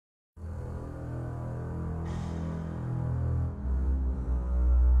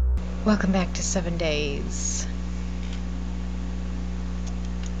Welcome back to 7 Days.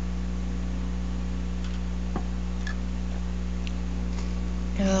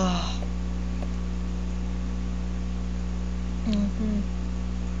 Ugh.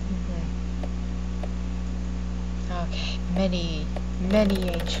 Okay, many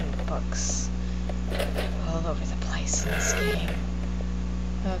ancient books all over the place in this game.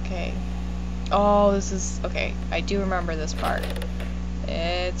 Okay. Oh, this is... okay, I do remember this part.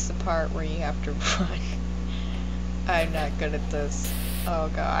 It's the part where you have to run. I'm not good at this. Oh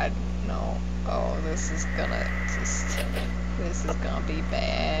god, no. Oh, this is gonna be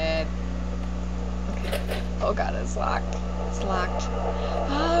bad. Okay. Oh god, it's locked. It's locked.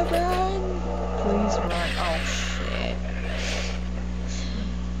 Ah, run! Please run. Oh shit.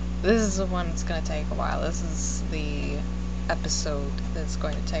 This is the one that's gonna take a while. This is the episode that's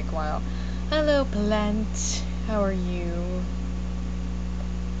going to take a while. Hello, plant. How are you?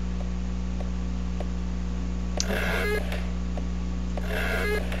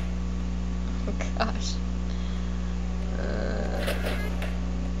 Oh gosh.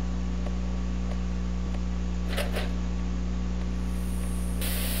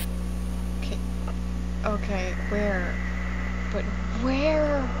 Okay, where? But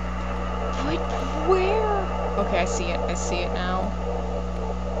where? But where? Okay, I see it. I see it now.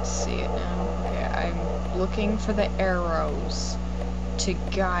 Okay, I'm looking for the arrows to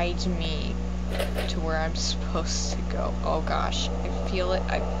guide me to where I'm supposed to go. Oh gosh, I feel it.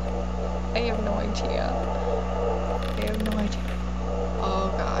 I have no idea. I have no idea. Oh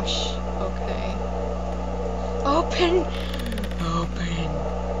gosh. Okay. Open! Open!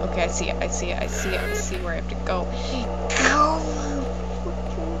 Okay, I see it. I see where I have to go. Go!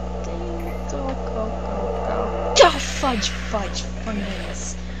 Go. Oh, fudge!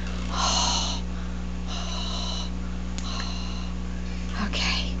 Fungus.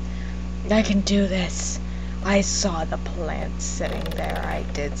 Okay. I can do this. I saw the plant sitting there. I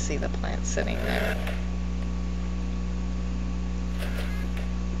did see the plant sitting there.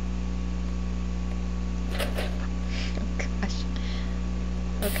 Oh gosh.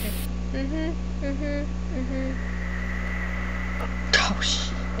 Okay. Oh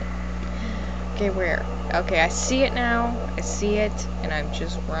shit. Okay, where? Okay, I see it now. I see it, and I'm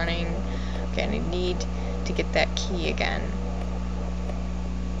just running. Okay, and I need to get that key again.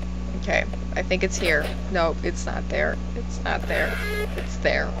 Okay, I think it's here. No, it's not there. It's not there. It's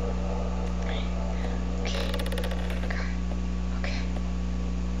there. Okay.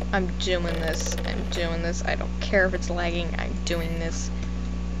 I'm doing this. I don't care if it's lagging. I'm doing this.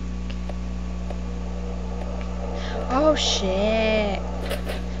 Oh shit.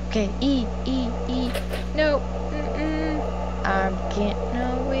 Okay, E. No. I'm getting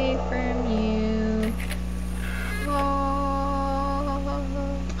away from you.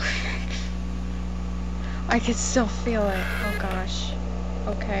 I can still feel it. Oh gosh.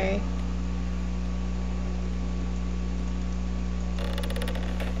 Okay.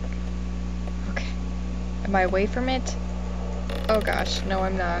 Okay. Am I away from it? Oh gosh. No,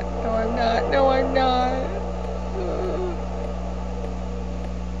 I'm not. No, I'm not.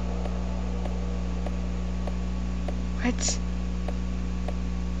 What?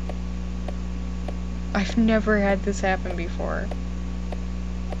 I've never had this happen before.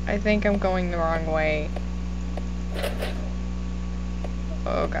 I think I'm going the wrong way.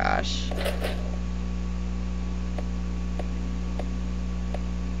 Oh gosh.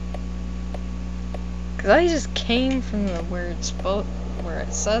 Cause I just came from where it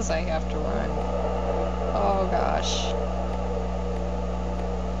says I have to run. Oh gosh.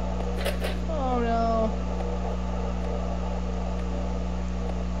 Oh no.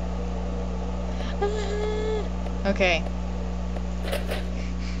 Okay.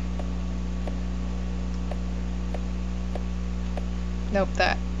 Nope,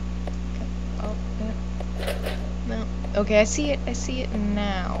 that. Okay. Oh, no. Okay, I see it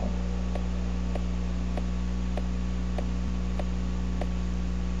now.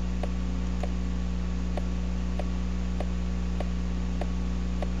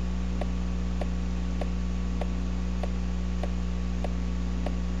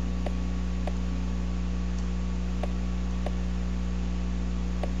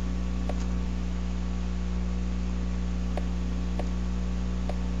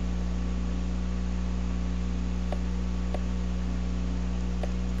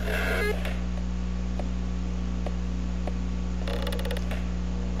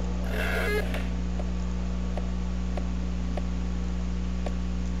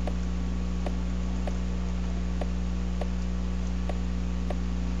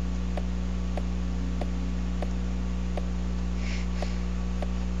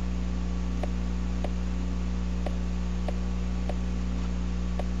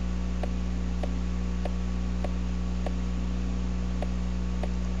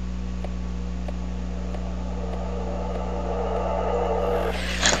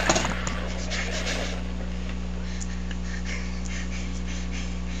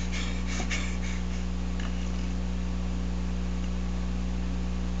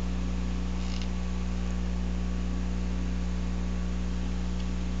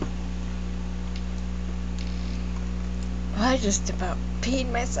 I just about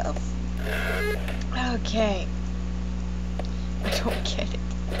peed myself. Okay. I don't get it.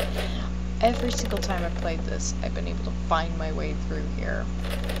 Every single time I've played this, I've been able to find my way through here.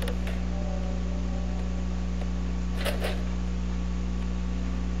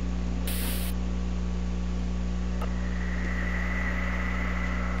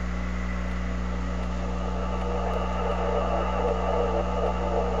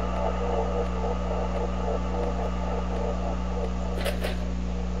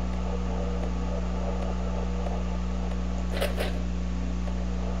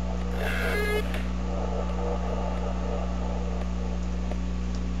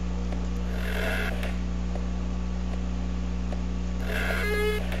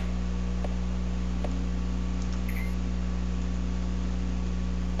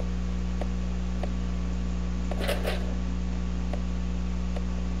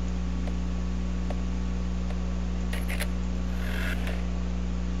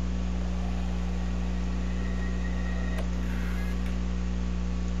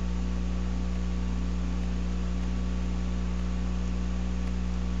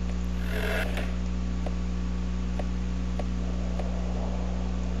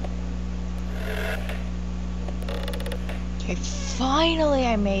 Okay, finally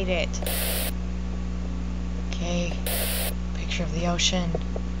I made it. Okay, picture of the ocean.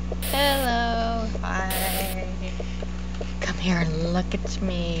 Hello, hi. Come here and look at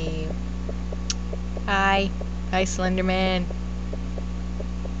me. Hi, hi Slenderman.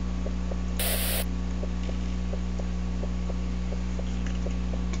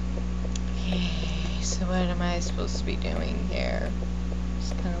 Okay, so what am I supposed to be doing here?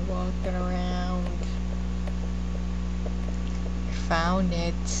 Just kind of walking around. Found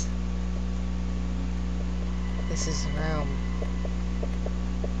it. This is the room.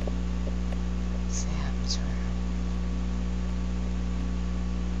 Sam's room.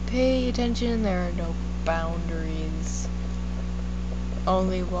 Pay attention, there are no boundaries.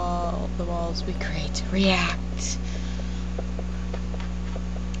 Only the walls we create react.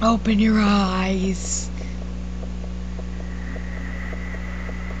 Open your eyes.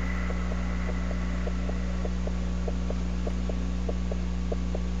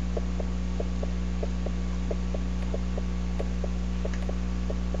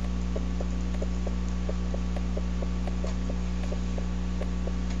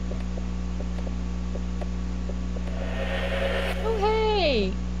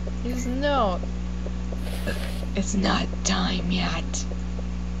 There's no... It's not time yet.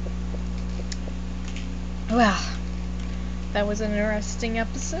 Well, that was an interesting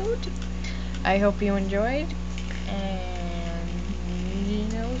episode. I hope you enjoyed. And,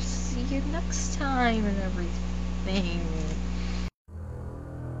 see you next time and everything.